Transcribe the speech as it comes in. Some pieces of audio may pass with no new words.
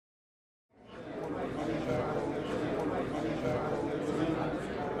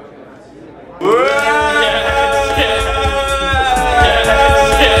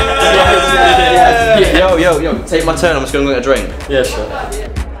Yo, take my turn, I'm just going to get a drink. Yeah, sure.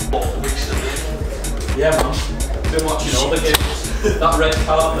 Yeah, man. Been watching all the games. That red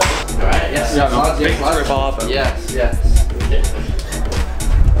carpet. Alright, yes. Yeah, no, Victory Barber. Yes.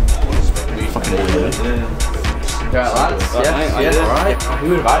 Fucking weird. Alright, lads. Yeah. Alright.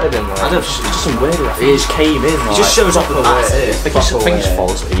 Who invited him? I don't know, it's just some weird. He just came in. He just shows up with that. I think he's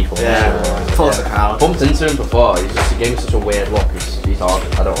false people. Yeah. False account. Bumped into him before. He gave me such a weird look. He's odd.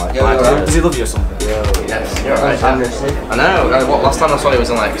 I don't like him. Does he love you or something? Yes. You're right. I know. Last time I saw you was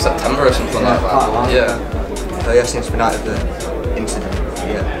in like September or something like that. Yeah. Oh yeah, since the night of the incident.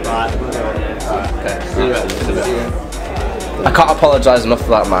 Yeah. Right. Okay. I can't apologise enough for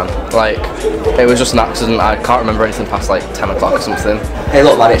that, man. Like, it was just an accident. I can't remember anything past like 10 o'clock or something. Hey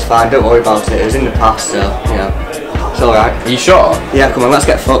look man, it's fine, don't worry about it. It was in the past, so, you know. It's alright. Are you sure? Yeah, come on, let's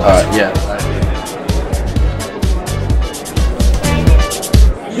get fucked. Alright, yeah.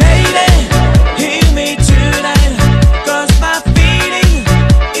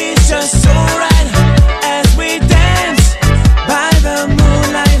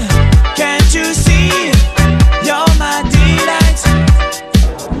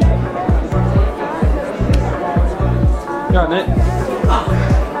 Yeah, Nick.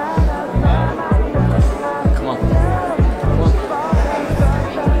 Come on.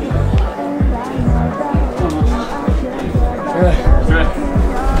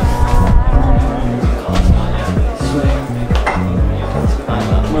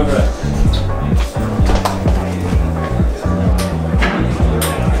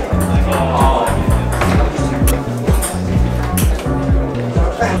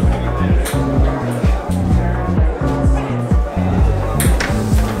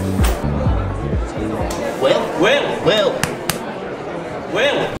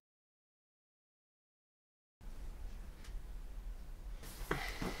 Will.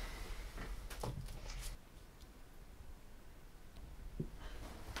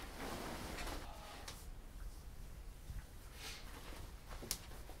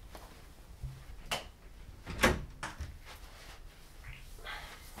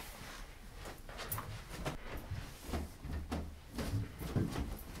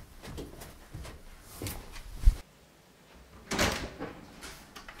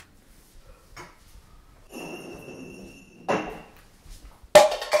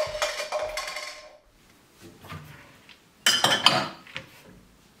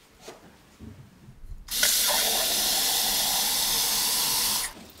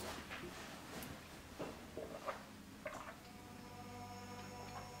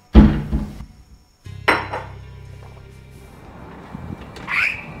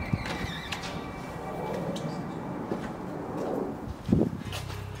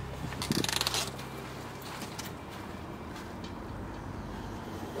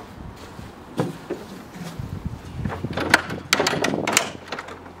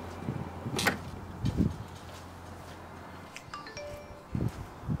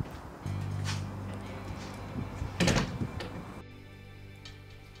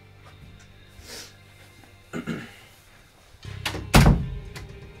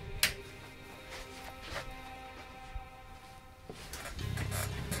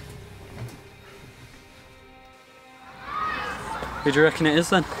 Who do you reckon it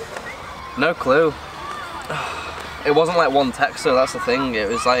is then? No clue. It wasn't like one texter, that's the thing. It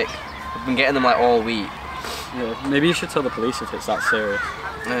was like, I've been getting them like all week. Yeah, maybe you should tell the police if it's that serious.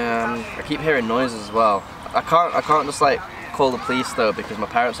 I keep hearing noises as well. I can't just like call the police though because my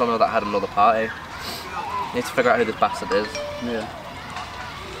parents don't know that I had another party. I need to figure out who this bastard is. Yeah.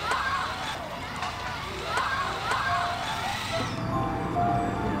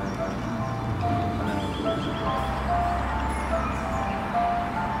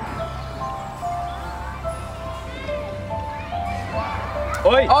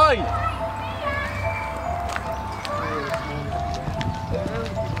 Oi! Oi!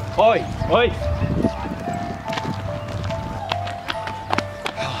 Oi! Oi!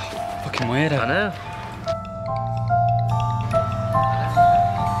 Fucking weirdo. I know.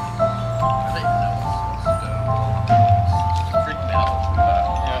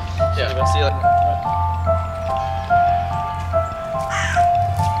 Yeah, see you later.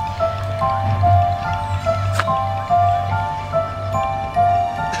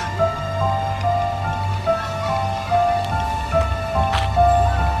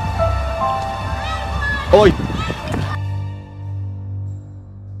 Oi!